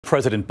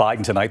President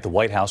Biden tonight, the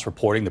White House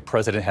reporting the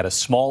president had a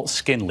small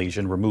skin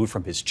lesion removed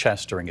from his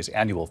chest during his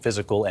annual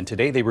physical, and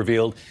today they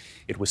revealed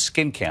it was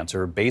skin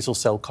cancer, basal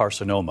cell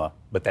carcinoma,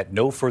 but that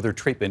no further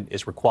treatment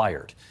is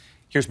required.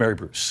 Here's Mary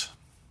Bruce.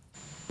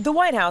 The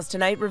White House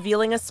tonight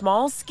revealing a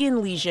small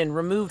skin lesion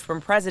removed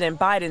from President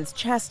Biden's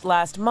chest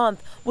last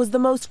month was the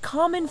most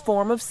common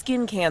form of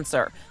skin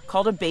cancer,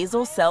 called a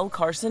basal cell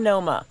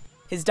carcinoma.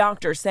 His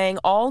doctor saying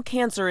all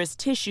cancerous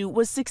tissue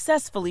was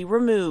successfully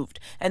removed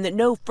and that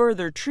no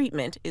further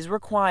treatment is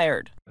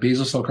required.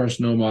 Basal cell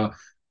carcinoma,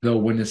 though,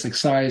 when it's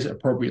excised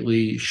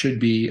appropriately, should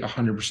be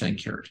 100%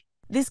 cured.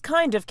 This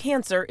kind of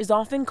cancer is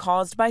often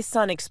caused by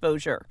sun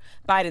exposure.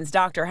 Biden's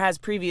doctor has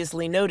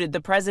previously noted the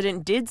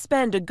president did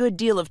spend a good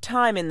deal of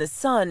time in the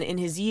sun in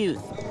his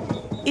youth.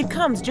 It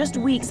comes just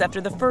weeks after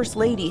the First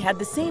Lady had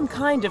the same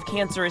kind of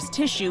cancerous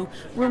tissue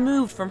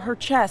removed from her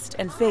chest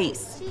and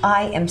face.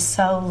 I am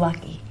so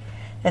lucky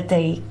that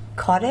they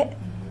caught it,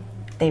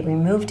 they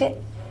removed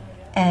it,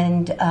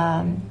 and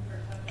I'm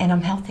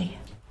healthy.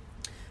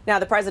 Now,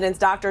 the president's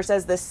doctor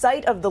says the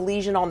site of the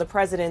lesion on the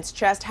president's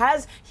chest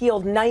has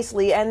healed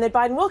nicely and that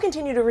Biden will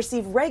continue to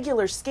receive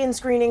regular skin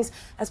screenings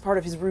as part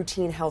of his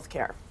routine health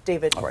care.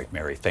 David. All right,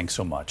 Mary, thanks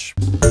so much.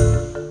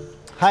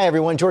 Hi,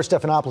 everyone. George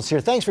Stephanopoulos here.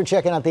 Thanks for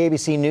checking out the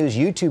ABC News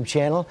YouTube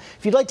channel.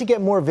 If you'd like to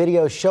get more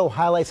videos, show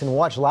highlights, and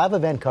watch live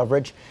event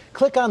coverage,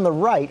 click on the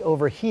right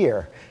over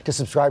here to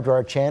subscribe to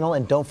our channel.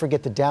 And don't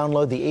forget to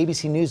download the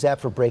ABC News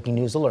app for breaking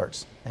news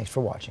alerts. Thanks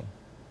for watching.